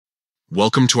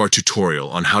Welcome to our tutorial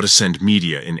on how to send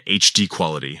media in HD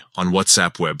quality on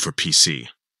WhatsApp Web for PC.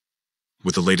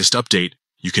 With the latest update,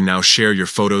 you can now share your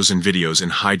photos and videos in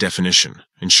high definition,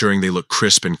 ensuring they look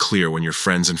crisp and clear when your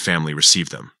friends and family receive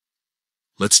them.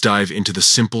 Let's dive into the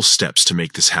simple steps to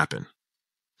make this happen.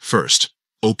 First,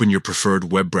 open your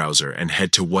preferred web browser and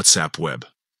head to WhatsApp Web.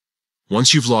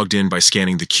 Once you've logged in by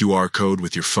scanning the QR code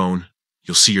with your phone,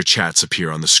 you'll see your chats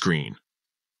appear on the screen.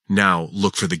 Now,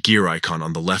 look for the gear icon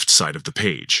on the left side of the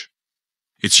page.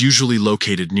 It's usually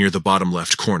located near the bottom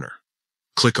left corner.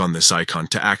 Click on this icon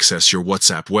to access your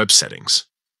WhatsApp web settings.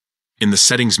 In the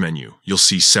settings menu, you'll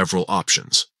see several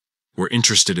options. We're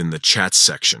interested in the chats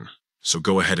section, so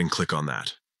go ahead and click on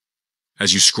that.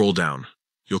 As you scroll down,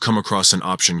 you'll come across an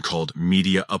option called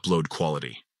Media Upload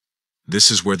Quality. This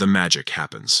is where the magic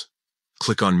happens.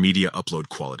 Click on Media Upload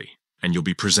Quality, and you'll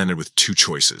be presented with two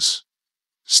choices: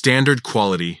 Standard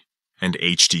quality and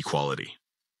HD quality.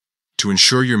 To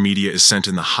ensure your media is sent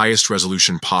in the highest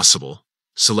resolution possible,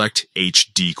 select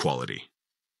HD quality.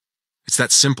 It's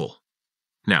that simple.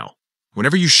 Now,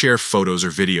 whenever you share photos or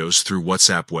videos through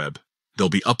WhatsApp Web, they'll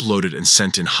be uploaded and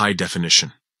sent in high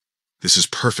definition. This is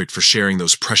perfect for sharing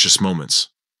those precious moments,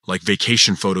 like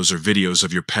vacation photos or videos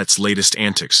of your pet's latest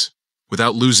antics,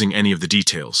 without losing any of the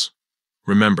details.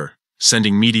 Remember,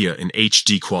 sending media in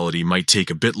HD quality might take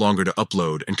a bit longer to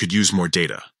upload and could use more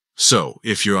data. So,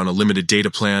 if you're on a limited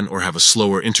data plan or have a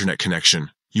slower internet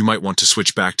connection, you might want to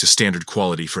switch back to standard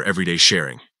quality for everyday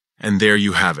sharing. And there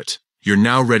you have it. You're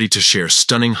now ready to share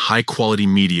stunning high-quality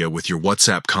media with your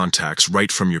WhatsApp contacts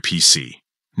right from your PC.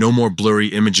 No more blurry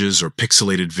images or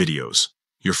pixelated videos.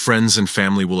 Your friends and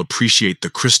family will appreciate the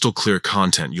crystal-clear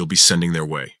content you'll be sending their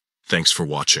way. Thanks for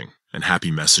watching, and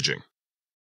happy messaging.